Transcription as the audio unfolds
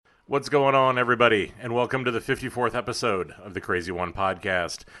What's going on, everybody? And welcome to the 54th episode of the Crazy One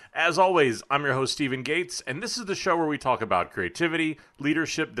podcast. As always, I'm your host, Stephen Gates, and this is the show where we talk about creativity,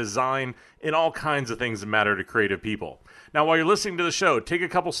 leadership, design, and all kinds of things that matter to creative people. Now, while you're listening to the show, take a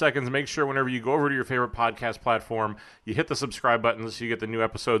couple seconds, make sure whenever you go over to your favorite podcast platform, you hit the subscribe button so you get the new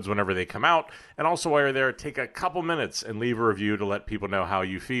episodes whenever they come out. And also, while you're there, take a couple minutes and leave a review to let people know how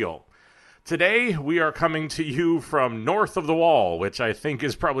you feel. Today, we are coming to you from north of the Wall, which I think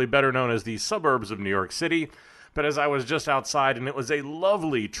is probably better known as the suburbs of New York City. But as I was just outside and it was a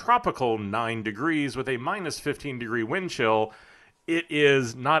lovely tropical 9 degrees with a minus 15 degree wind chill, it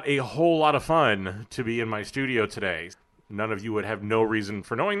is not a whole lot of fun to be in my studio today. None of you would have no reason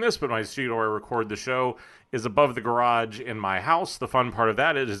for knowing this, but my studio where I record the show is above the garage in my house. The fun part of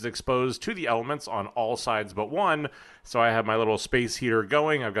that is it's exposed to the elements on all sides but one. So I have my little space heater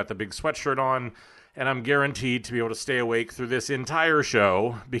going. I've got the big sweatshirt on, and I'm guaranteed to be able to stay awake through this entire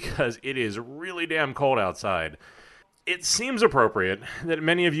show because it is really damn cold outside. It seems appropriate that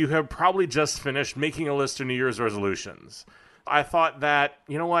many of you have probably just finished making a list of New Year's resolutions. I thought that,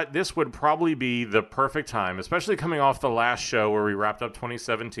 you know what, this would probably be the perfect time, especially coming off the last show where we wrapped up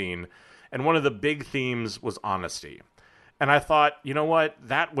 2017, and one of the big themes was honesty. And I thought, you know what,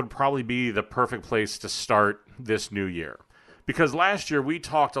 that would probably be the perfect place to start this new year. Because last year we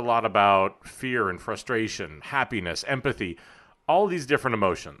talked a lot about fear and frustration, happiness, empathy, all these different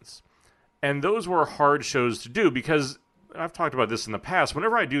emotions. And those were hard shows to do because, I've talked about this in the past,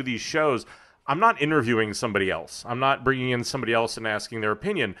 whenever I do these shows, I'm not interviewing somebody else. I'm not bringing in somebody else and asking their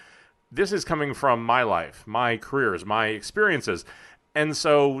opinion. This is coming from my life, my careers, my experiences. And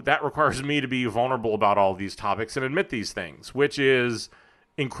so that requires me to be vulnerable about all these topics and admit these things, which is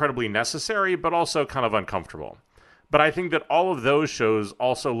incredibly necessary, but also kind of uncomfortable. But I think that all of those shows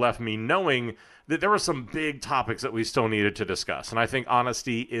also left me knowing that there were some big topics that we still needed to discuss. And I think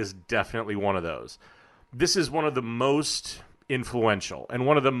honesty is definitely one of those. This is one of the most influential and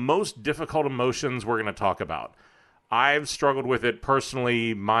one of the most difficult emotions we're going to talk about. I've struggled with it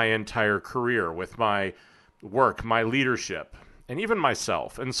personally my entire career, with my work, my leadership, and even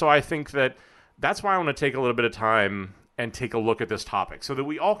myself. And so I think that that's why I want to take a little bit of time and take a look at this topic so that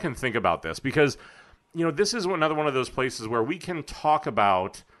we all can think about this, because this is another one of those places where we can talk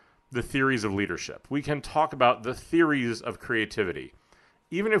about the theories of leadership. We can talk about the theories of creativity.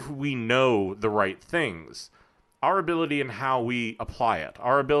 Even if we know the right things, our ability and how we apply it,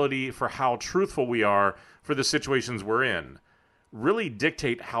 our ability for how truthful we are for the situations we're in, really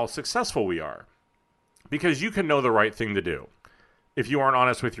dictate how successful we are. Because you can know the right thing to do. If you aren't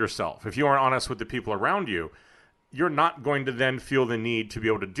honest with yourself, if you aren't honest with the people around you, you're not going to then feel the need to be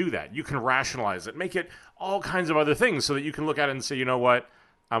able to do that. You can rationalize it, make it all kinds of other things so that you can look at it and say, you know what,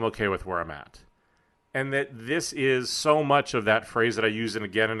 I'm okay with where I'm at. And that this is so much of that phrase that I use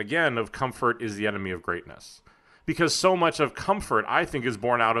again and again of comfort is the enemy of greatness. Because so much of comfort, I think, is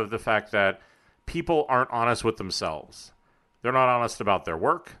born out of the fact that people aren't honest with themselves. They're not honest about their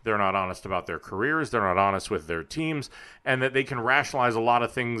work. They're not honest about their careers. They're not honest with their teams. And that they can rationalize a lot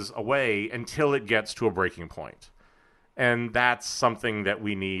of things away until it gets to a breaking point. And that's something that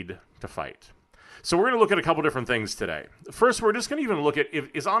we need to fight. So we're going to look at a couple different things today. First, we're just going to even look at,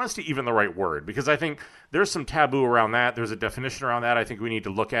 is honesty even the right word? Because I think there's some taboo around that. There's a definition around that I think we need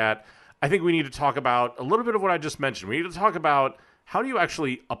to look at. I think we need to talk about a little bit of what I just mentioned. We need to talk about how do you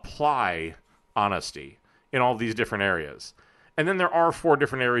actually apply honesty in all these different areas. And then there are 4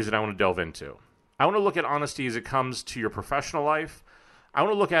 different areas that I want to delve into. I want to look at honesty as it comes to your professional life. I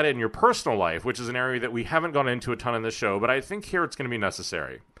want to look at it in your personal life, which is an area that we haven't gone into a ton in the show, but I think here it's going to be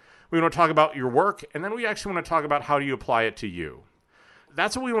necessary. We want to talk about your work, and then we actually want to talk about how do you apply it to you.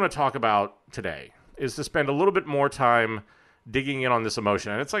 That's what we want to talk about today, is to spend a little bit more time digging in on this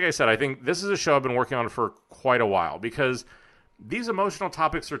emotion. And it's like I said, I think this is a show I've been working on for quite a while because these emotional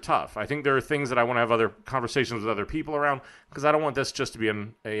topics are tough. I think there are things that I want to have other conversations with other people around because I don't want this just to be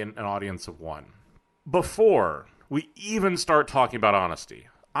an audience of one. Before we even start talking about honesty,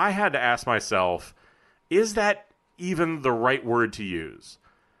 I had to ask myself, is that even the right word to use?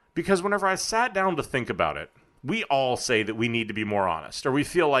 Because whenever I sat down to think about it, we all say that we need to be more honest, or we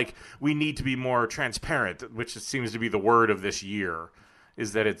feel like we need to be more transparent, which seems to be the word of this year,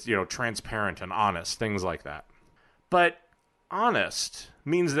 is that it's, transparent and honest, things like that. But honest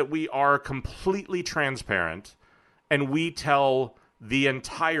means that we are completely transparent and we tell the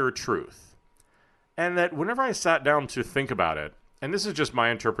entire truth. And that whenever I sat down to think about it, and this is just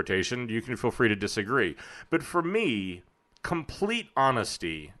my interpretation, you can feel free to disagree, but for me, complete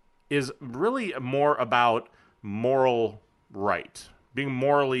honesty is really more about moral right, being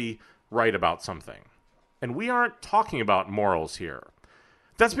morally right about something. And we aren't talking about morals here.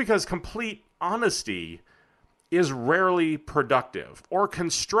 That's because complete honesty is rarely productive or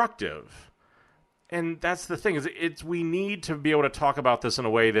constructive. And that's the thing, is we need to be able to talk about this in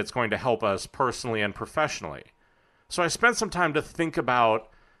a way that's going to help us personally and professionally. So I spent some time to think about,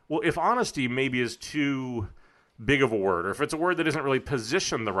 well, if honesty maybe is too big of a word, or if it's a word that isn't really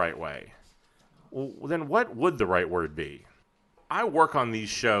positioned the right way, well, then what would the right word be? I work on these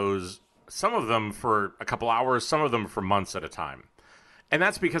shows, some of them for a couple hours, some of them for months at a time. And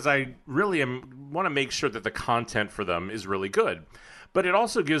that's because I really want to make sure that the content for them is really good. But it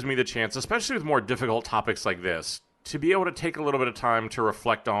also gives me the chance, especially with more difficult topics like this, to be able to take a little bit of time to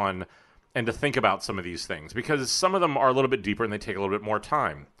reflect on and to think about some of these things, because some of them are a little bit deeper and they take a little bit more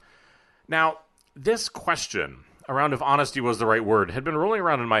time. Now, this question around if honesty was the right word had been rolling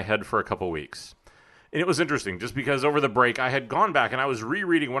around in my head for a couple weeks. And it was interesting just because over the break I had gone back and I was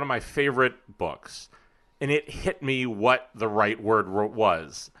rereading one of my favorite books, and it hit me what the right word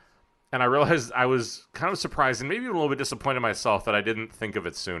was. And I realized I was kind of surprised and maybe even a little bit disappointed in myself that I didn't think of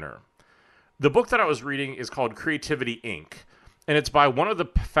it sooner. The book that I was reading is called Creativity, Inc., and it's by one of the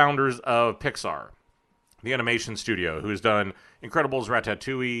founders of Pixar, the animation studio, who's done Incredibles,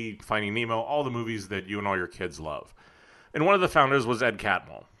 Ratatouille, Finding Nemo, all the movies that you and all your kids love. And one of the founders was Ed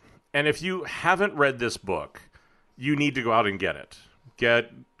Catmull. And if you haven't read this book, you need to go out and get it.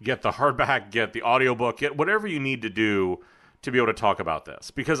 Get the hardback, get the audiobook, get whatever you need to do to be able to talk about this.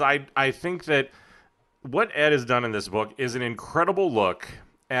 Because I think that what Ed has done in this book is an incredible look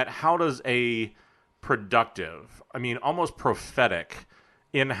at how does a productive, almost prophetic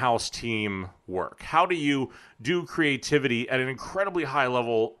in-house team work. How do you do creativity at an incredibly high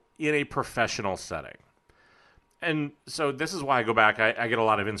level in a professional setting? And so this is why I go back. I get a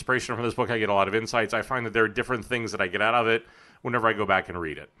lot of inspiration from this book. I get a lot of insights. I find that there are different things that I get out of it whenever I go back and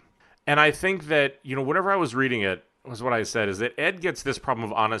read it. And I think that, whenever I was reading it, was what I said, is that Ed gets this problem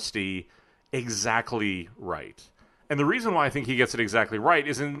of honesty exactly right. And the reason why I think he gets it exactly right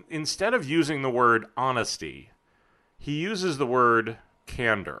is instead of using the word honesty, he uses the word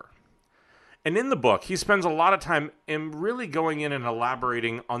candor. And in the book, he spends a lot of time in really going in and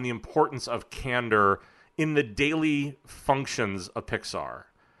elaborating on the importance of candor in the daily functions of Pixar.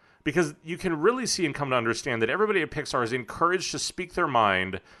 Because you can really see and come to understand that everybody at Pixar is encouraged to speak their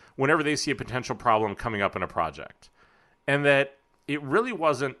mind whenever they see a potential problem coming up in a project. And that it really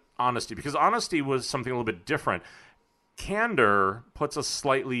wasn't honesty, because honesty was something a little bit different. Candor puts a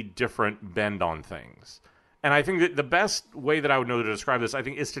slightly different bend on things. And I think that the best way that I would know to describe this, I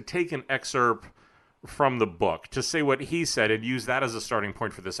think, is to take an excerpt from the book, to say what he said and use that as a starting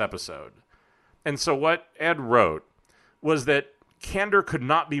point for this episode. And so what Ed wrote was that candor could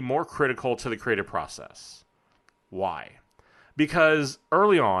not be more critical to the creative process. Why? Because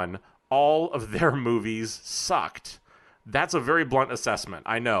early on, all of their movies sucked. That's a very blunt assessment,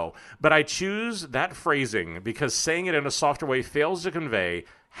 I know. But I choose that phrasing because saying it in a softer way fails to convey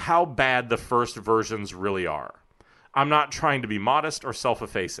how bad the first versions really are. I'm not trying to be modest or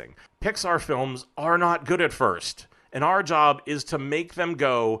self-effacing. Pixar films are not good at first, and our job is to make them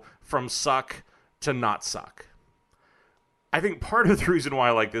go from suck to not suck. I think part of the reason why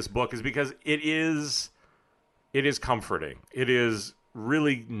I like this book is because it is comforting. It is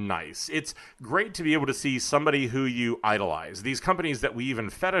really nice. It's great to be able to see somebody who you idolize, these companies that we even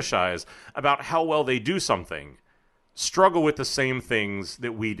fetishize about how well they do something, struggle with the same things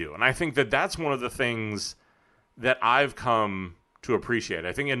that we do. And I think that that's one of the things that I've come to appreciate.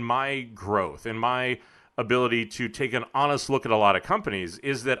 I think in my growth, in my ability to take an honest look at a lot of companies,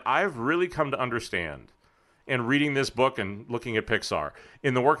 is that I've really come to understand, and reading this book and looking at Pixar,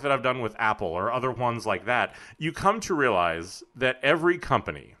 in the work that I've done with Apple or other ones like that, you come to realize that every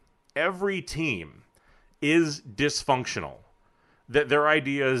company, every team is dysfunctional, that their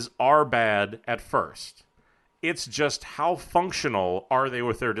ideas are bad at first. It's just how functional are they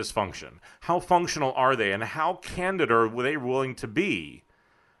with their dysfunction? How functional are they, and how candid are they willing to be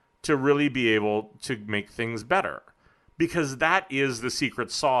to really be able to make things better? Because that is the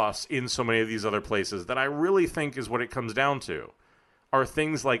secret sauce in so many of these other places that I really think is what it comes down to, are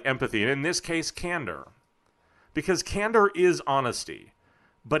things like empathy, and in this case, candor. Because candor is honesty,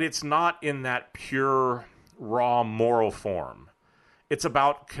 but it's not in that pure, raw, moral form. It's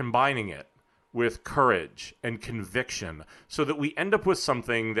about combining it with courage and conviction so that we end up with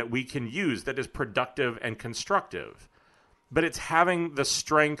something that we can use that is productive and constructive. But it's having the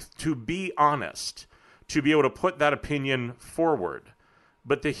strength to be honest, to be able to put that opinion forward.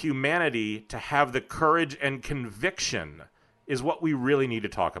 But the humanity to have the courage and conviction is what we really need to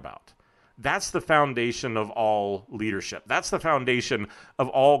talk about. That's the foundation of all leadership. That's the foundation of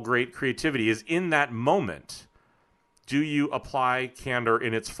all great creativity, is in that moment Do you apply candor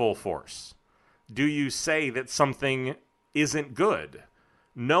in its full force? Do you say that something isn't good,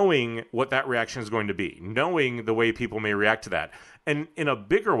 knowing what that reaction is going to be, knowing the way people may react to that? And in a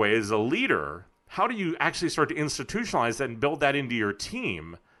bigger way, as a leader, how do you actually start to institutionalize that and build that into your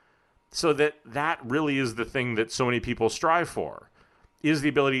team so that that really is the thing that so many people strive for, is the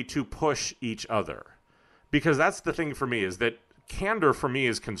ability to push each other? Because that's the thing for me, is that candor for me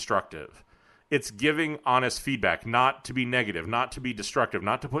is constructive. It's giving honest feedback, not to be negative, not to be destructive,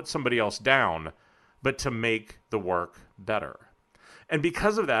 not to put somebody else down, but to make the work better. And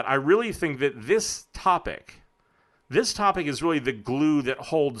because of that, I really think that this topic is really the glue that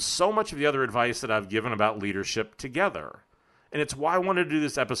holds so much of the other advice that I've given about leadership together. And it's why I wanted to do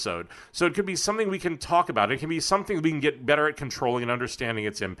this episode. So it could be something we can talk about. It can be something we can get better at controlling and understanding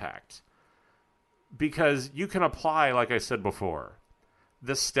its impact. Because you can apply, like I said before,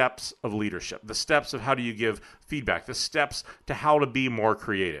 the steps of leadership, the steps of how do you give feedback, the steps to how to be more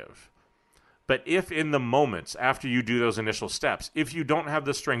creative. But if in the moments after you do those initial steps, if you don't have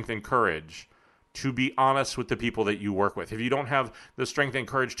the strength and courage to be honest with the people that you work with, if you don't have the strength and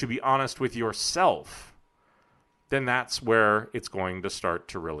courage to be honest with yourself, then that's where it's going to start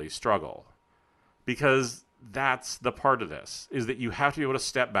to really struggle. Because that's the part of this, is that you have to be able to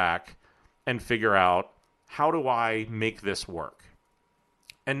step back and figure out, how do I make this work?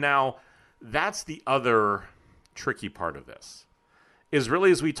 And now, that's the other tricky part of this, is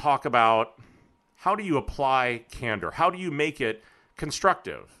really as we talk about how do you apply candor? How do you make it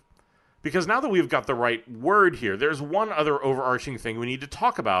constructive? Because now that we've got the right word here, there's one other overarching thing we need to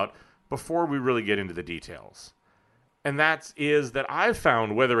talk about before we really get into the details. And that is that I've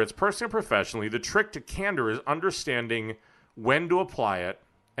found, whether it's personally or professionally, the trick to candor is understanding when to apply it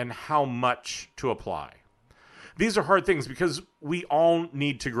and how much to apply. These are hard things because we all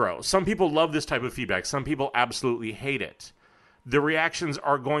need to grow. Some people love this type of feedback. Some people absolutely hate it. The reactions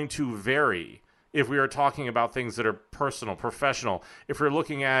are going to vary if we are talking about things that are personal, professional, if you're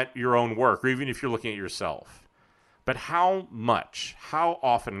looking at your own work, or even if you're looking at yourself. But how much, how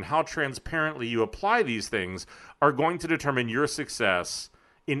often, and how transparently you apply these things are going to determine your success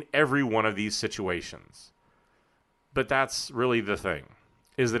in every one of these situations. But that's really the thing,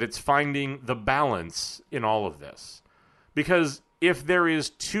 is that it's finding the balance in all of this. Because if there is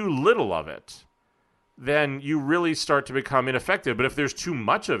too little of it, then you really start to become ineffective. But if there's too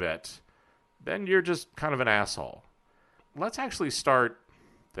much of it, then you're just kind of an asshole. Let's actually start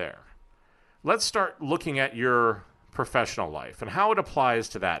there. Let's start looking at your professional life and how it applies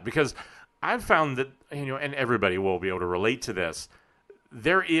to that. Because I've found that, and everybody will be able to relate to this,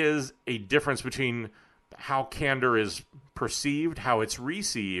 there is a difference between how candor is perceived, how it's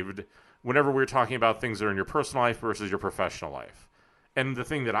received, whenever we're talking about things that are in your personal life versus your professional life. And the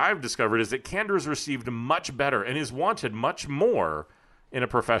thing that I've discovered is that candor is received much better and is wanted much more in a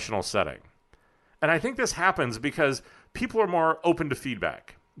professional setting. And I think this happens because people are more open to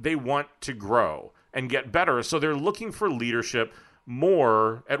feedback. They want to grow and get better, so they're looking for leadership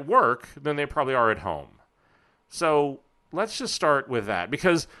more at work than they probably are at home. So let's just start with that,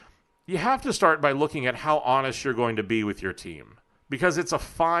 because you have to start by looking at how honest you're going to be with your team, because it's a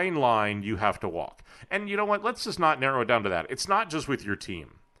fine line you have to walk. And you know what? Let's just not narrow it down to that. It's not just with your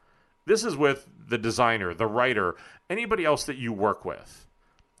team. This is with the designer, the writer, anybody else that you work with.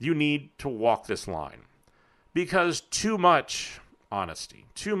 You need to walk this line, because too much honesty,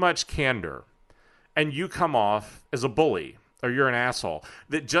 too much candor, and you come off as a bully or you're an asshole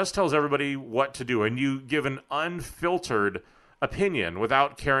that just tells everybody what to do, and you give an unfiltered opinion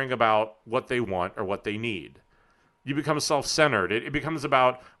without caring about what they want or what they need. You become self-centered. It becomes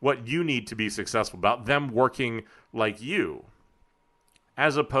about what you need to be successful, about them working like you,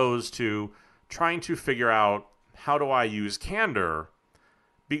 as opposed to trying to figure out, how do I use candor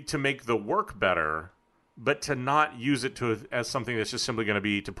to make the work better, but to not use it as something that's just simply going to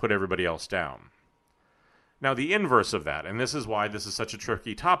be to put everybody else down. Now, the inverse of that, and this is why this is such a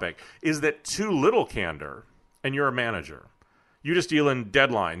tricky topic, is that too little candor, and you're a manager. You just deal in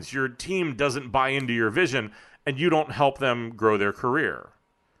deadlines. Your team doesn't buy into your vision, and you don't help them grow their career.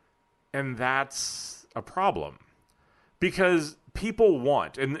 And that's a problem. Because people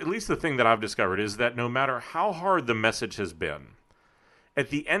want, and at least the thing that I've discovered is that no matter how hard the message has been, at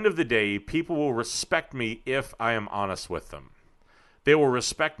the end of the day, people will respect me if I am honest with them. They will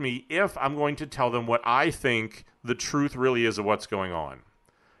respect me if I'm going to tell them what I think the truth really is of what's going on.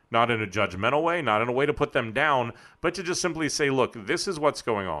 Not in a judgmental way, not in a way to put them down, but to just simply say, look, this is what's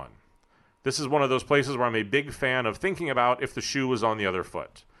going on. This is one of those places where I'm a big fan of thinking about if the shoe was on the other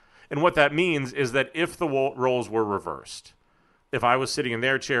foot. And what that means is that if the roles were reversed, if I was sitting in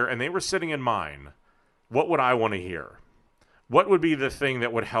their chair and they were sitting in mine, What would I want to hear? What would be the thing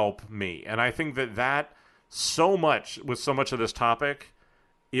that would help me? And I think that so much of this topic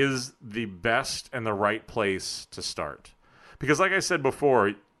is the best and the right place to start. Because like I said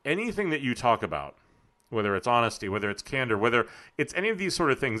before, anything that you talk about, whether it's honesty, whether it's candor, whether it's any of these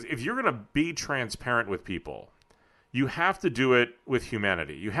sort of things, if you're going to be transparent with people, you have to do it with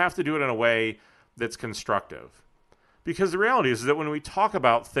humanity. You have to do it in a way that's constructive. Because the reality is that when we talk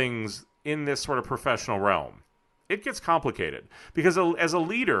about things in this sort of professional realm, it gets complicated. Because as a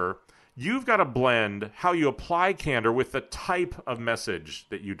leader, you've got to blend how you apply candor with the type of message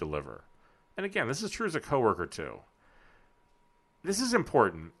that you deliver. And again, this is true as a coworker too. This is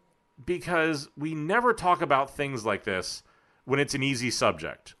important because we never talk about things like this when it's an easy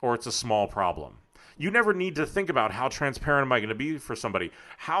subject or it's a small problem. You never need to think about how transparent am I going to be for somebody?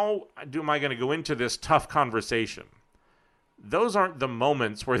 How am I going to go into this tough conversation? Those aren't the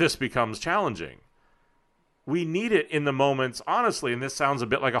moments where this becomes challenging. We need it in the moments, honestly, and this sounds a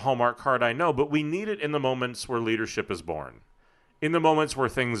bit like a Hallmark card, I know, but we need it in the moments where leadership is born. In the moments where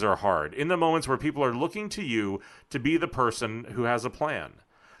things are hard. In the moments where people are looking to you to be the person who has a plan.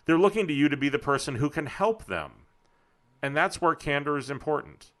 They're looking to you to be the person who can help them. And that's where candor is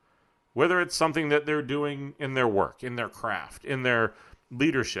important. Whether it's something that they're doing in their work, in their craft, in their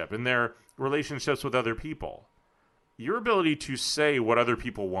leadership, in their relationships with other people. Your ability to say what other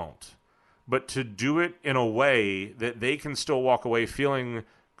people won't, but to do it in a way that they can still walk away feeling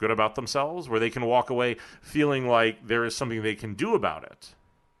good about themselves, where they can walk away feeling like there is something they can do about it.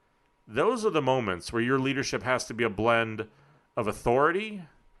 Those are the moments where your leadership has to be a blend of authority,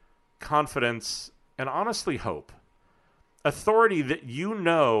 confidence, and honestly hope. Authority that you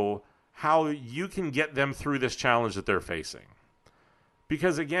know how you can get them through this challenge that they're facing.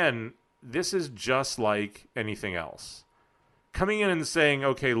 Because again, this is just like anything else. Coming in and saying,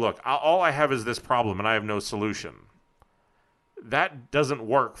 okay, look, all I have is this problem and I have no solution. That doesn't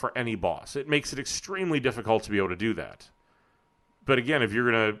work for any boss. It makes it extremely difficult to be able to do that. But again, if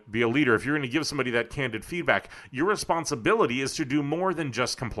you're going to be a leader, if you're going to give somebody that candid feedback, your responsibility is to do more than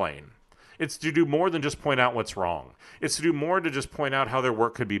just complain. It's to do more than just point out what's wrong. It's to do more to just point out how their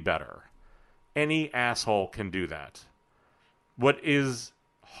work could be better. Any asshole can do that. What is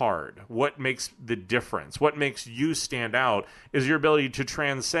hard, what makes the difference, what makes you stand out is your ability to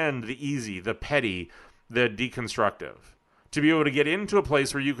transcend the easy, the petty, the deconstructive. To be able to get into a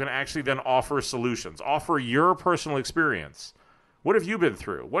place where you can actually then offer solutions, offer your personal experience. What have you been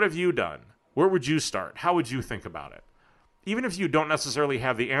through? What have you done? Where would you start? How would you think about it? Even if you don't necessarily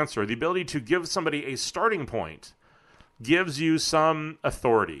have the answer, the ability to give somebody a starting point gives you some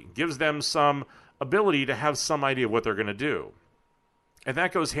authority, gives them some ability to have some idea of what they're going to do. And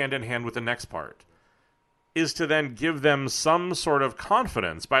that goes hand in hand with the next part, is to then give them some sort of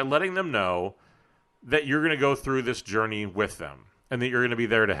confidence by letting them know that you're going to go through this journey with them and that you're going to be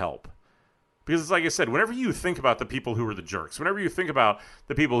there to help. Because it's like I said, whenever you think about the people who are the jerks, whenever you think about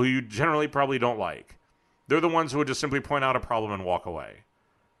the people who you generally probably don't like, they're the ones who would just simply point out a problem and walk away.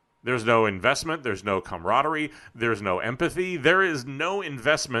 There's no investment. There's no camaraderie. There's no empathy. There is no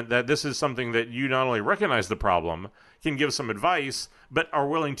investment that this is something that you not only recognize the problem, can give some advice, but are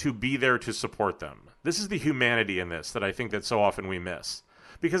willing to be there to support them. This is the humanity in this that I think that so often we miss.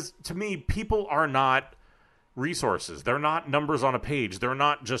 Because to me, people are not resources. They're not numbers on a page. They're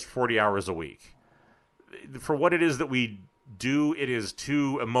not just 40 hours a week. For what it is that we do, it is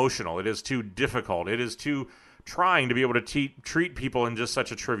too emotional. It is too difficult. It is too trying to be able to treat people in just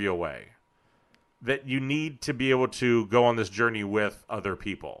such a trivial way. That you need to be able to go on this journey with other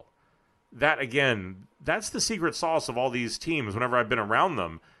people. That, again, that's the secret sauce of all these teams, whenever I've been around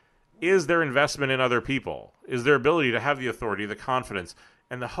them, is their investment in other people, is their ability to have the authority, the confidence,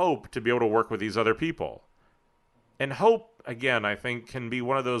 and the hope to be able to work with these other people. And hope, again, I think can be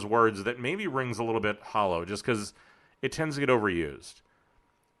one of those words that maybe rings a little bit hollow just because it tends to get overused.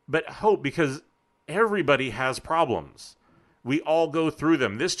 But hope, because everybody has problems. We all go through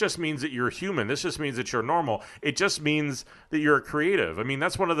them. This just means that you're human. This just means that you're normal. It just means that you're creative. I mean,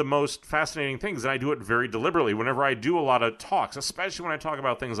 that's one of the most fascinating things, and I do it very deliberately whenever I do a lot of talks, especially when I talk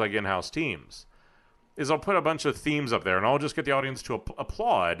about things like in-house teams, is I'll put a bunch of themes up there, and I'll just get the audience to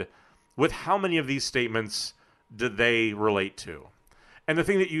applaud with how many of these statements do they relate to. And the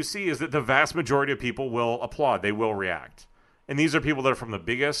thing that you see is that the vast majority of people will applaud. They will react. And these are people that are from the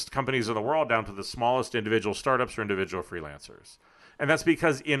biggest companies in the world down to the smallest individual startups or individual freelancers. And that's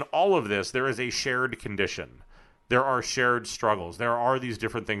because in all of this, there is a shared condition. There are shared struggles. There are these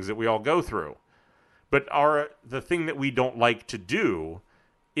different things that we all go through. But the thing that we don't like to do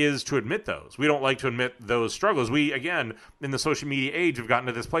is to admit those. We don't like to admit those struggles. We, again, in the social media age, have gotten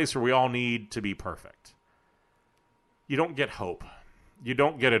to this place where we all need to be perfect. you don't get hope. You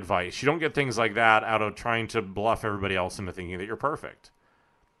don't get advice. You don't get things like that out of trying to bluff everybody else into thinking that you're perfect.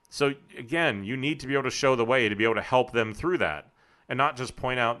 So again, you need to be able to show the way to be able to help them through that and not just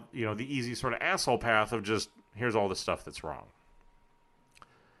point out, the easy sort of asshole path of just, here's all the stuff that's wrong.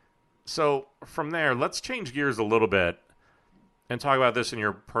 So from there, let's change gears a little bit and talk about this in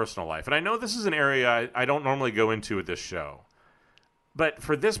your personal life. And I know this is an area I don't normally go into with this show. But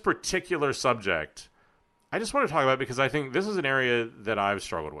for this particular subject, I just want to talk about it because I think this is an area that I've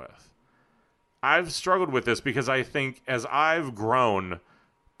struggled with. I've struggled with this because I think as I've grown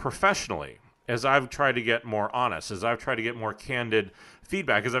professionally, as I've tried to get more honest, as I've tried to get more candid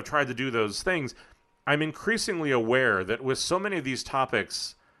feedback, as I've tried to do those things, I'm increasingly aware that with so many of these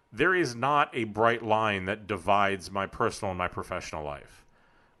topics, there is not a bright line that divides my personal and my professional life.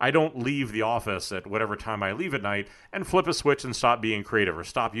 I don't leave the office at whatever time I leave at night and flip a switch and stop being creative or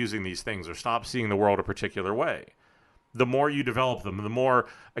stop using these things or stop seeing the world a particular way. The more you develop them, the more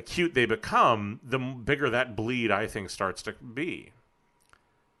acute they become, the bigger that bleed, I think, starts to be.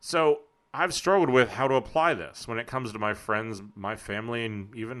 So I've struggled with how to apply this when it comes to my friends, my family,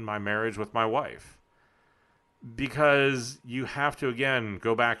 and even my marriage with my wife. Because you have to, again,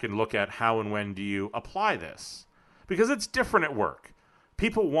 go back and look at how and when do you apply this. Because it's different at work.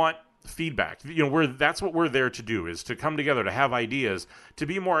 People want feedback. That's what we're there to do, is to come together, to have ideas, to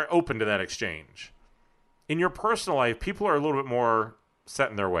be more open to that exchange. In your personal life, people are a little bit more set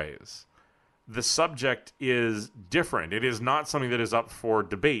in their ways. The subject is different. It is not something that is up for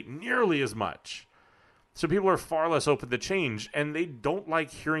debate nearly as much. So people are far less open to change, and they don't like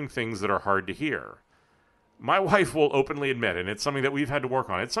hearing things that are hard to hear. My wife will openly admit, and it's something that we've had to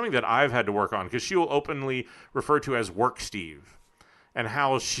work on. It's something that I've had to work on, because she will openly refer to as Work Steve, and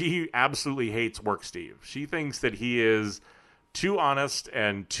how she absolutely hates Work Steve. She thinks that he is too honest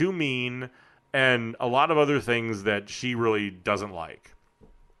and too mean and a lot of other things that she really doesn't like.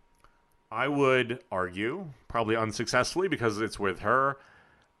 I would argue, probably unsuccessfully because it's with her,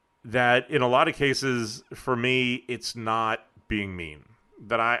 that in a lot of cases, for me, it's not being mean.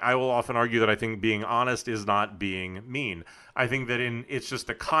 That I will often argue that I think being honest is not being mean. I think that it's just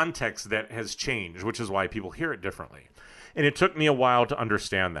the context that has changed, which is why people hear it differently. And it took me a while to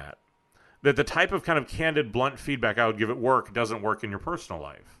understand that the type of kind of candid, blunt feedback I would give at work doesn't work in your personal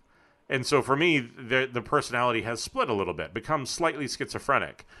life. And so for me, the personality has split a little bit, become slightly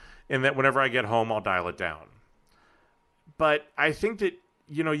schizophrenic, in that whenever I get home, I'll dial it down. But I think that,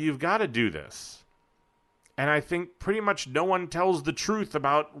 you've got to do this. And I think pretty much no one tells the truth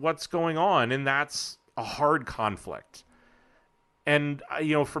about what's going on, and that's a hard conflict. And,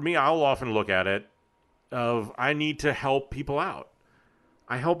 for me, I'll often look at it of I need to help people out.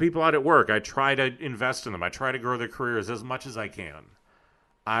 I help people out at work. I try to invest in them. I try to grow their careers as much as I can.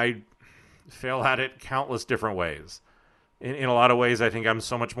 I fail at it countless different ways. In a lot of ways, I think I'm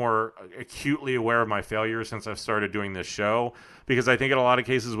so much more acutely aware of my failures since I've started doing this show, because I think in a lot of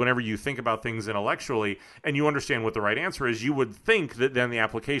cases, whenever you think about things intellectually and you understand what the right answer is, you would think that then the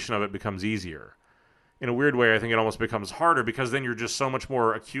application of it becomes easier. In a weird way, I think it almost becomes harder, because then you're just so much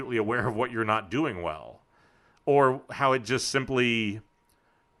more acutely aware of what you're not doing well, or how it just simply,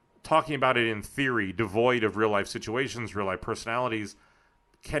 talking about it in theory, devoid of real-life situations, real-life personalities,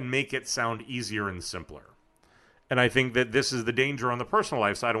 can make it sound easier and simpler. And I think that this is the danger on the personal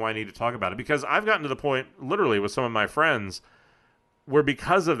life side and why I need to talk about it. Because I've gotten to the point, literally, with some of my friends, where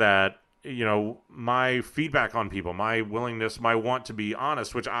because of that, my feedback on people, my willingness, my want to be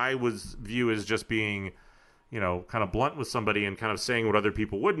honest, which I view as just being, kind of blunt with somebody and kind of saying what other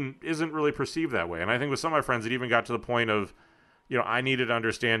people wouldn't, isn't really perceived that way. And I think with some of my friends, it even got to the point of, I needed to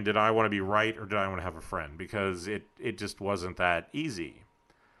understand, did I want to be right or did I want to have a friend? Because it just wasn't that easy.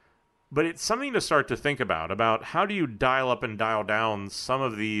 But it's something to start to think about how do you dial up and dial down some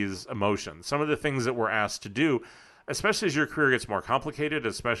of these emotions, some of the things that we're asked to do, especially as your career gets more complicated,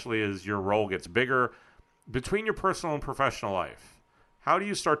 especially as your role gets bigger, between your personal and professional life. How do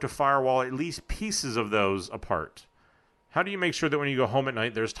you start to firewall at least pieces of those apart? How do you make sure that when you go home at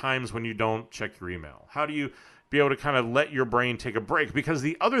night, there's times when you don't check your email? How do you be able to kind of let your brain take a break? Because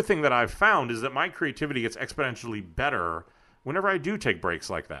the other thing that I've found is that my creativity gets exponentially better whenever I do take breaks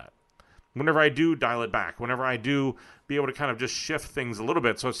like that. Whenever I do dial it back, whenever I do be able to kind of just shift things a little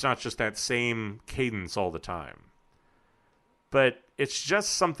bit so it's not just that same cadence all the time. But it's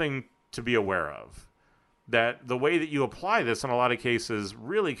just something to be aware of, that the way that you apply this in a lot of cases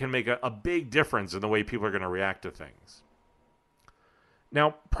really can make a big difference in the way people are going to react to things.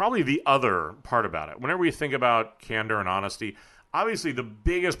 Now, probably the other part about it, whenever we think about candor and honesty, obviously the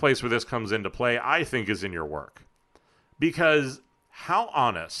biggest place where this comes into play, I think, is in your work. Because how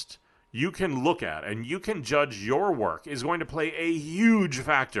honest you can look at and you can judge your work is going to play a huge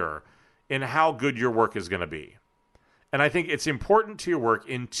factor in how good your work is going to be. And I think it's important to your work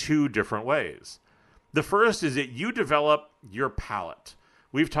in two different ways. The first is that you develop your palette.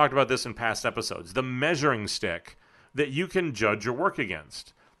 We've talked about this in past episodes, the measuring stick that you can judge your work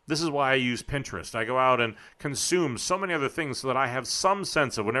against. This is why I use Pinterest. I go out and consume so many other things so that I have some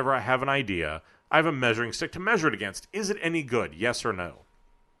sense of whenever I have an idea, I have a measuring stick to measure it against. Is it any good? Yes or no?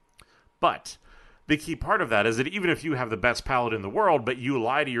 But the key part of that is that even if you have the best palette in the world, but you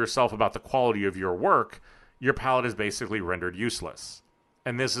lie to yourself about the quality of your work, your palette is basically rendered useless.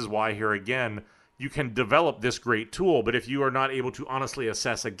 And this is why here again, you can develop this great tool, but if you are not able to honestly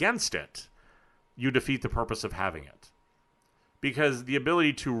assess against it, you defeat the purpose of having it. Because the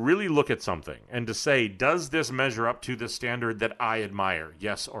ability to really look at something and to say, does this measure up to the standard that I admire,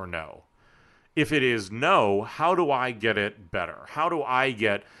 yes or no? If it is no, how do I get it better? How do I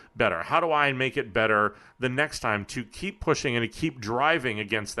get better? How do I make it better the next time to keep pushing and to keep driving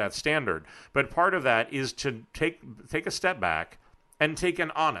against that standard? But part of that is to take a step back and take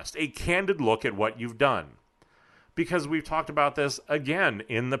an honest, a candid look at what you've done. Because we've talked about this again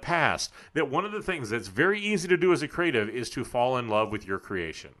in the past, that one of the things that's very easy to do as a creative is to fall in love with your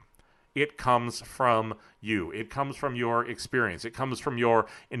creation. It comes from you. It comes from your experience. It comes from your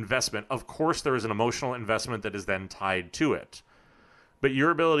investment. Of course, there is an emotional investment that is then tied to it. But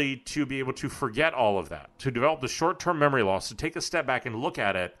your ability to be able to forget all of that, to develop the short-term memory loss, to take a step back and look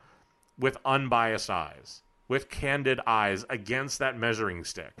at it with unbiased eyes, with candid eyes against that measuring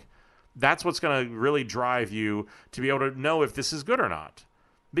stick. That's what's going to really drive you to be able to know if this is good or not.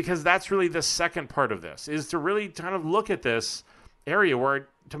 Because that's really the second part of this, is to really kind of look at this area where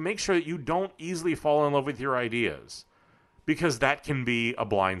to make sure that you don't easily fall in love with your ideas, because that can be a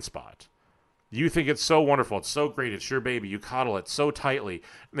blind spot. You think it's so wonderful, it's so great, it's your baby, you coddle it so tightly,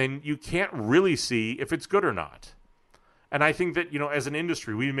 and then you can't really see if it's good or not. And I think that, as an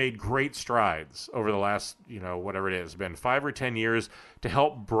industry, we've made great strides over the last, whatever it is, been 5 or 10 years to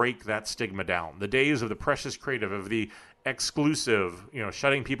help break that stigma down. The days of the precious creative, of the exclusive,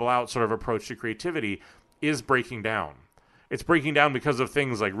 shutting people out sort of approach to creativity is breaking down. It's breaking down because of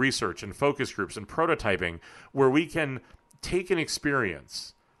things like research and focus groups and prototyping, where we can take an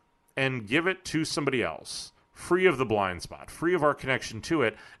experience and give it to somebody else, free of the blind spot, free of our connection to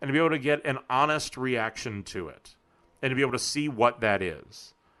it, and to be able to get an honest reaction to it, and to be able to see what that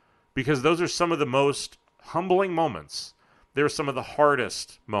is. Because those are some of the most humbling moments. They're some of the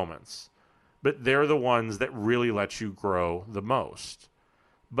hardest moments, but they're the ones that really let you grow the most.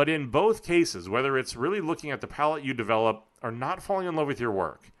 But in both cases, whether it's really looking at the palette you develop or not falling in love with your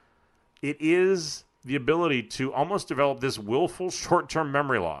work, it is the ability to almost develop this willful short-term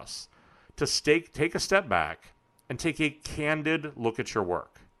memory loss, to take a step back and take a candid look at your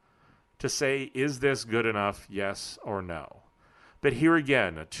work, to say, is this good enough, yes or no? But here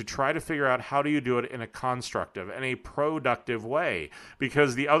again, to try to figure out how do you do it in a constructive and a productive way.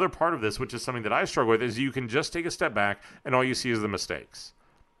 Because the other part of this, which is something that I struggle with, is you can just take a step back and all you see is the mistakes.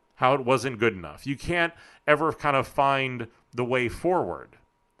 How it wasn't good enough. You can't ever kind of find the way forward.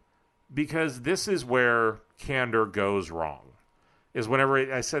 Because this is where candor goes wrong. Is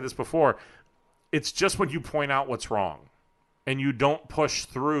whenever, I said this before, it's just when you point out what's wrong and you don't push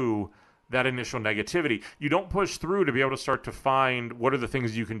through that initial negativity. You don't push through to be able to start to find what are the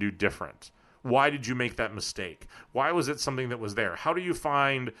things you can do different. Why did you make that mistake? Why was it something that was there? How do you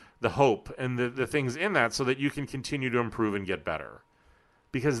find the hope and the things in that so that you can continue to improve and get better?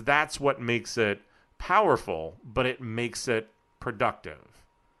 Because that's what makes it powerful, but it makes it productive.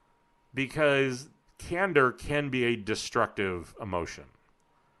 Because candor can be a destructive emotion.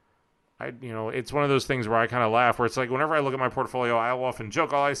 It's one of those things where I kind of laugh, where it's like whenever I look at my portfolio, I'll often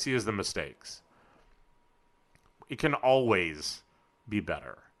joke, all I see is the mistakes. It can always be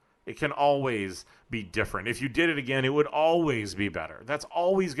better. It can always be different. If you did it again, it would always be better. That's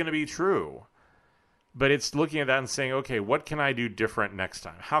always going to be true. But it's looking at that and saying, okay, what can I do different next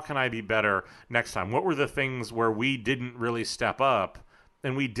time? How can I be better next time? What were the things where we didn't really step up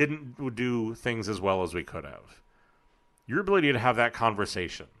and we didn't do things as well as we could have? Your ability to have that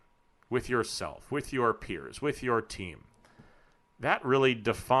conversation with yourself, with your peers, with your team, that really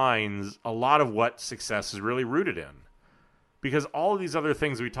defines a lot of what success is really rooted in. Because all of these other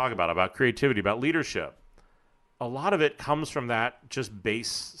things we talk about creativity, about leadership, a lot of it comes from that just base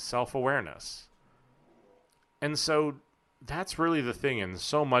self-awareness. And so that's really the thing in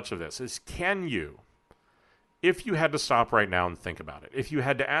so much of this is, can you, if you had to stop right now and think about it, if you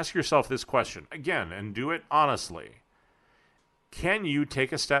had to ask yourself this question again and do it honestly, can you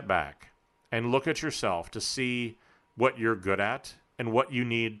take a step back and look at yourself to see what you're good at and what you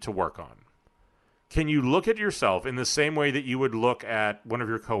need to work on? Can you look at yourself in the same way that you would look at one of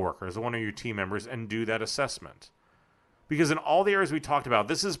your coworkers or one of your team members and do that assessment? Because in all the areas we talked about,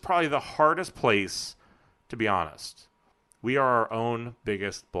 this is probably the hardest place to be honest. We are our own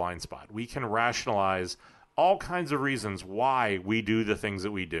biggest blind spot. We can rationalize all kinds of reasons why we do the things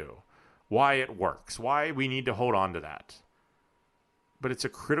that we do, why it works, why we need to hold on to that. But it's a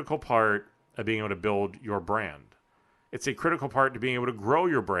critical part of being able to build your brand. It's a critical part to being able to grow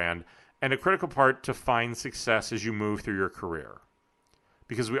your brand, and a critical part to find success as you move through your career.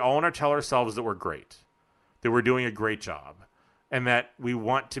 Because we all want to tell ourselves that we're great, that we're doing a great job, and that we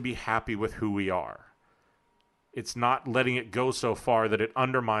want to be happy with who we are. It's not letting it go so far that it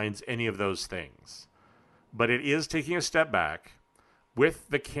undermines any of those things. But it is taking a step back with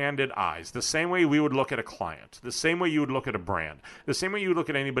the candid eyes, the same way we would look at a client, the same way you would look at a brand, the same way you would look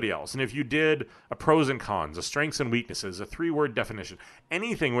at anybody else. And if you did a pros and cons, a strengths and weaknesses, a 3-word definition,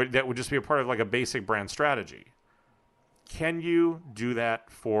 anything that would just be a part of like a basic brand strategy, can you do that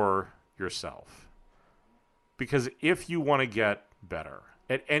for yourself? Because if you want to get better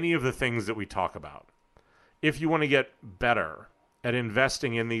at any of the things that we talk about, if you want to get better at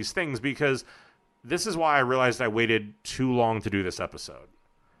investing in these things, because this is why I realized I waited too long to do this episode.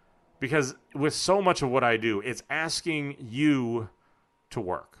 Because with so much of what I do, it's asking you to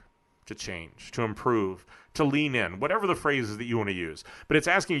work, to change, to improve, to lean in, whatever the phrase is that you want to use. But it's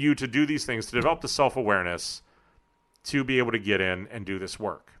asking you to do these things, to develop the self-awareness to be able to get in and do this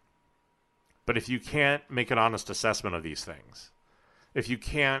work. But if you can't make an honest assessment of these things, if you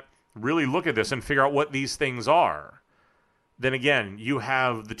can't really look at this and figure out what these things are, then again, you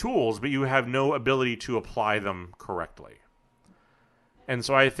have the tools, but you have no ability to apply them correctly. And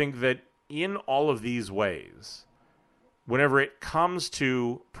so I think that in all of these ways, whenever it comes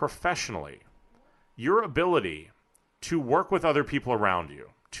to professionally, your ability to work with other people around you,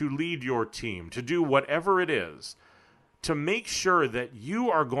 to lead your team, to do whatever it is, to make sure that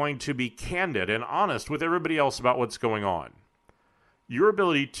you are going to be candid and honest with everybody else about what's going on. Your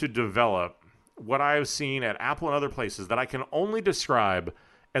ability to develop what I've seen at Apple and other places that I can only describe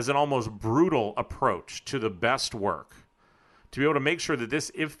as an almost brutal approach to the best work. To be able to make sure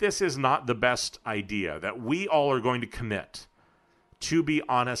that if this is not the best idea, that we all are going to commit to be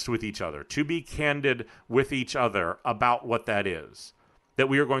honest with each other, to be candid with each other about what that is, that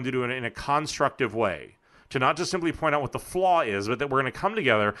we are going to do it in a constructive way. To not just simply point out what the flaw is, but that we're going to come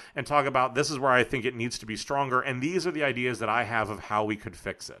together and talk about this is where I think it needs to be stronger, and these are the ideas that I have of how we could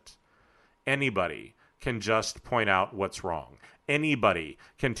fix it. Anybody can just point out what's wrong. Anybody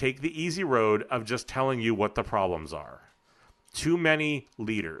can take the easy road of just telling you what the problems are. Too many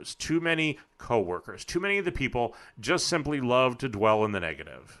leaders, too many coworkers, too many of the people just simply love to dwell in the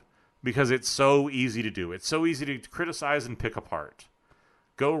negative because it's so easy to do. It's so easy to criticize and pick apart.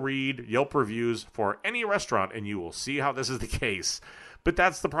 Go read Yelp reviews for any restaurant and you will see how this is the case. But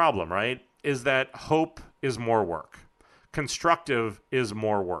that's the problem, right? Is that hope is more work. Constructive is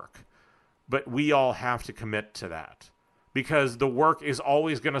more work. But we all have to commit to that because the work is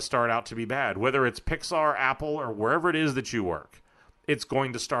always going to start out to be bad. Whether it's Pixar, Apple, or wherever it is that you work, it's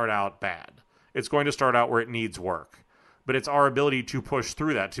going to start out bad. It's going to start out where it needs work. But it's our ability to push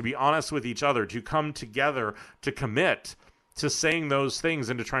through that, to be honest with each other, to come together, to commit to saying those things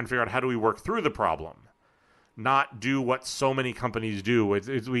and to try and figure out how do we work through the problem. Not do what so many companies do.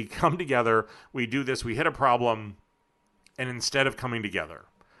 It's we come together, we do this, we hit a problem, and instead of coming together,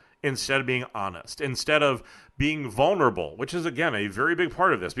 instead of being honest, instead of being vulnerable, which is, again, a very big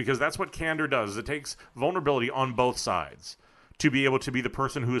part of this, because that's what candor does. It takes vulnerability on both sides to be able to be the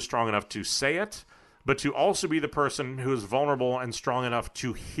person who is strong enough to say it, but to also be the person who is vulnerable and strong enough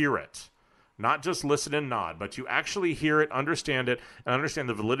to hear it. Not just listen and nod, but to actually hear it, and understand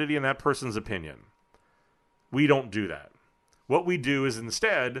the validity in that person's opinion. We don't do that. What we do is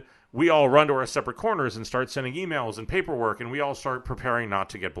instead, we all run to our separate corners and start sending emails and paperwork, and we all start preparing not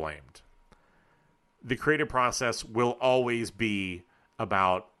to get blamed. The creative process will always be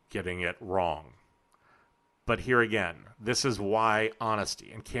about getting it wrong. But here again, this is why honesty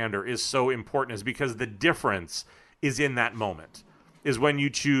and candor is so important, is because the difference is in that moment. Is when you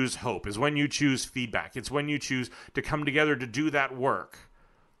choose hope, is when you choose feedback. It's when you choose to come together to do that work.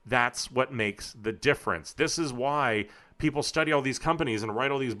 That's what makes the difference. This is why people study all these companies and write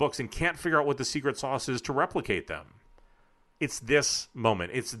all these books and can't figure out what the secret sauce is to replicate them. It's this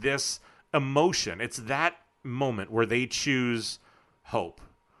moment. It's this emotion. It's that moment where they choose hope.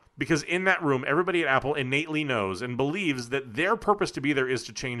 Because in that room, everybody at Apple innately knows and believes that their purpose to be there is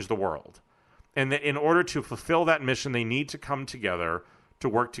to change the world. And that in order to fulfill that mission, they need to come together, to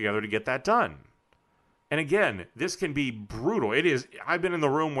work together to get that done. And again, this can be brutal. It is. I've been in the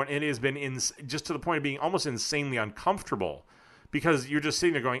room when it has been just to the point of being almost insanely uncomfortable, because you're just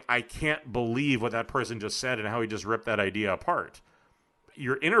sitting there going, I can't believe what that person just said and how he just ripped that idea apart.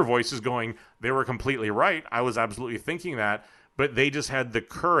 Your inner voice is going, they were completely right. I was absolutely thinking that, but they just had the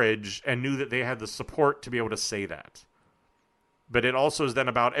courage and knew that they had the support to be able to say that. But it also is then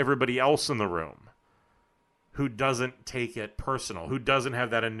about everybody else in the room who doesn't take it personal, who doesn't have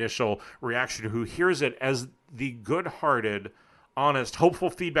that initial reaction, who hears it as the good-hearted, honest, hopeful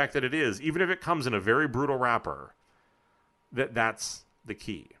feedback that it is, even if it comes in a very brutal wrapper, that's the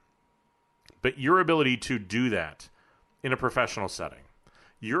key. But your ability to do that in a professional setting,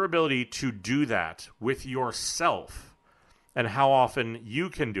 your ability to do that with yourself, and how often you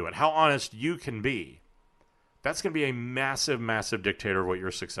can do it, how honest you can be, that's going to be a massive, massive dictator of what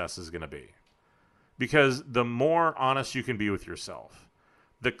your success is going to be. Because the more honest you can be with yourself,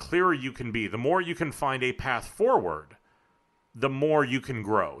 the clearer you can be, the more you can find a path forward, the more you can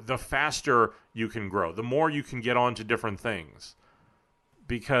grow, the faster you can grow, the more you can get on to different things.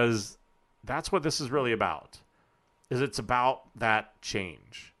 Because that's what this is really about, is it's about that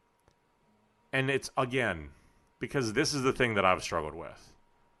change. And it's, again, because this is the thing that I've struggled with.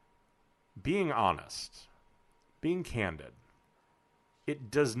 Being honest, being candid, it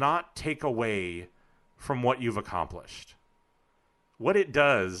does not take away from what you've accomplished. What it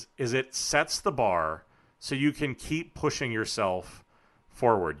does is it sets the bar so you can keep pushing yourself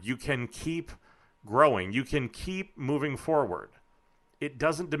forward. You can keep growing. You can keep moving forward. It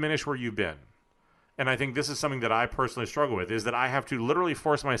doesn't diminish where you've been. And I think this is something that I personally struggle with, is that I have to literally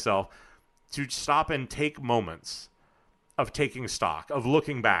force myself to stop and take moments of taking stock, of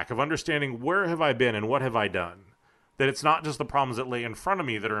looking back, of understanding where have I been and what have I done. That it's not just the problems that lay in front of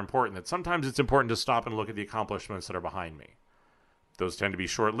me that are important, that sometimes it's important to stop and look at the accomplishments that are behind me. Those tend to be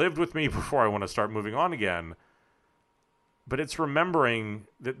short-lived with me before I want to start moving on again. But it's remembering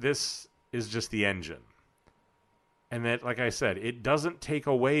that this is just the engine. And that, like I said, it doesn't take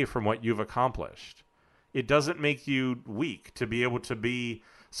away from what you've accomplished. It doesn't make you weak to be able to be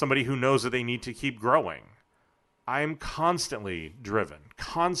somebody who knows that they need to keep growing. I am constantly driven,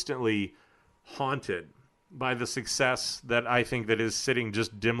 constantly haunted by the success that I think that is sitting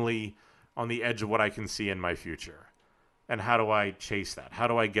just dimly on the edge of what I can see in my future. And how do I chase that? How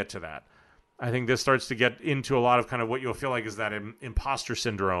do I get to that? I think this starts to get into a lot of kind of what you'll feel like is that imposter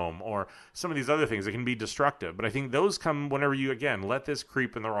syndrome or some of these other things that can be destructive. But I think those come whenever you, again, let this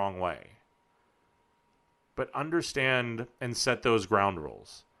creep in the wrong way. But understand and set those ground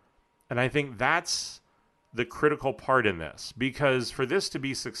rules. And I think that's the critical part in this. Because for this to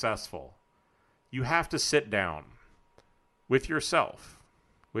be successful, you have to sit down with yourself,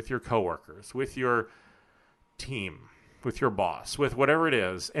 with your coworkers, with your team, with your boss, with whatever it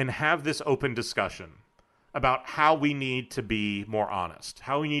is, and have this open discussion about how we need to be more honest,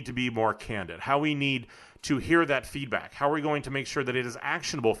 how we need to be more candid, how we need to hear that feedback, how are we going to make sure that it is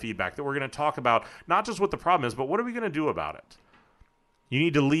actionable feedback, that we're going to talk about not just what the problem is, but what are we going to do about it? You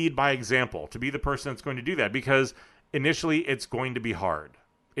need to lead by example, to be the person that's going to do that, because initially it's going to be hard.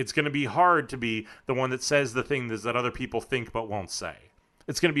 It's going to be hard to be the one that says the things that other people think but won't say.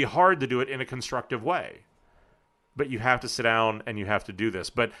 It's going to be hard to do it in a constructive way. But you have to sit down and you have to do this.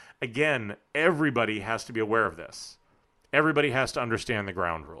 But again, everybody has to be aware of this. Everybody has to understand the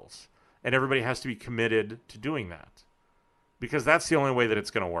ground rules. And everybody has to be committed to doing that. Because that's the only way that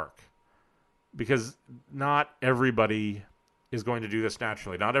it's going to work. Because not everybody is going to do this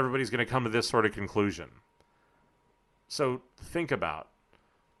naturally. Not everybody's going to come to this sort of conclusion. So think about,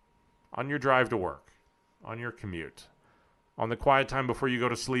 on your drive to work, on your commute, on the quiet time before you go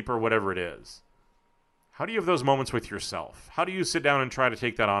to sleep or whatever it is, how do you have those moments with yourself? How do you sit down and try to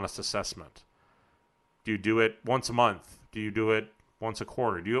take that honest assessment? Do you do it once a month? Do you do it once a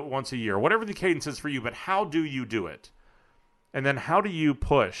quarter? Do you do it once a year? Whatever the cadence is for you, but how do you do it? And then how do you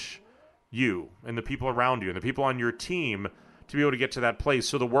push you and the people around you and the people on your team to be able to get to that place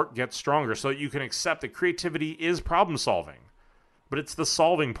so the work gets stronger, so that you can accept that creativity is problem solving, but it's the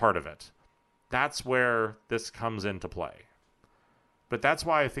solving part of it. That's where this comes into play. But that's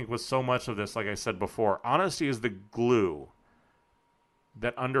why I think with so much of this, like I said before, honesty is the glue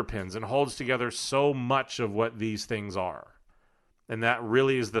that underpins and holds together so much of what these things are. And that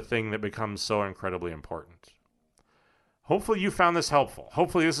really is the thing that becomes so incredibly important. Hopefully you found this helpful.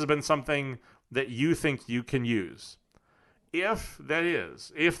 Hopefully this has been something that you think you can use. If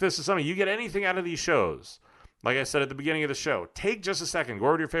this is something, you get anything out of these shows, like I said at the beginning of the show, take just a second, go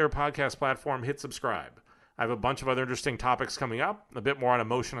over to your favorite podcast platform, hit subscribe. I have a bunch of other interesting topics coming up, a bit more on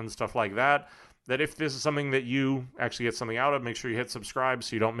emotion and stuff like that, that if this is something that you actually get something out of, make sure you hit subscribe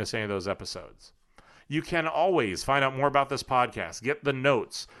so you don't miss any of those episodes. You can always find out more about this podcast, get the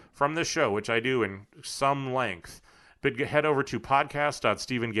notes from the show, which I do in some length. But head over to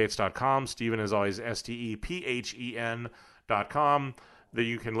podcast.stephengates.com. Stephen is always STEPHEN.com. That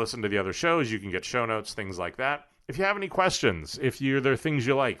you can listen to the other shows. You can get show notes, things like that. If you have any questions, if there are things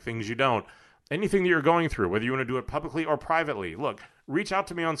you like, things you don't, anything that you're going through, whether you want to do it publicly or privately, look, reach out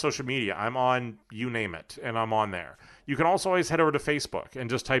to me on social media. I'm on you name it, and I'm on there. You can also always head over to Facebook and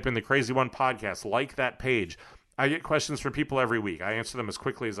just type in the Crazy One Podcast, like that page. I get questions from people every week. I answer them as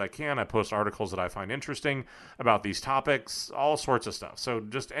quickly as I can. I post articles that I find interesting about these topics, all sorts of stuff. So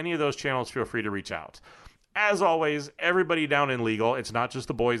just any of those channels, feel free to reach out. As always, everybody down in legal, it's not just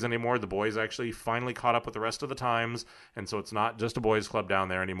the boys anymore. The boys actually finally caught up with the rest of the times, and so it's not just a boys club down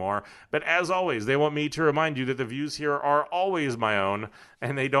there anymore. But as always, they want me to remind you that the views here are always my own,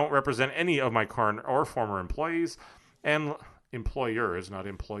 and they don't represent any of my current or former employees and employers, not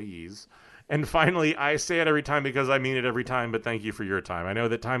employees. And finally, I say it every time because I mean it every time, but thank you for your time. I know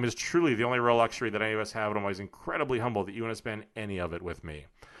that time is truly the only real luxury that any of us have, and I'm always incredibly humbled that you want to spend any of it with me.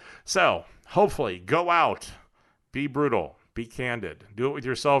 So, hopefully, go out, be brutal, be candid, do it with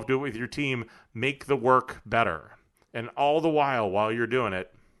yourself, do it with your team, make the work better. And all the while you're doing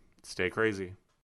it, stay crazy.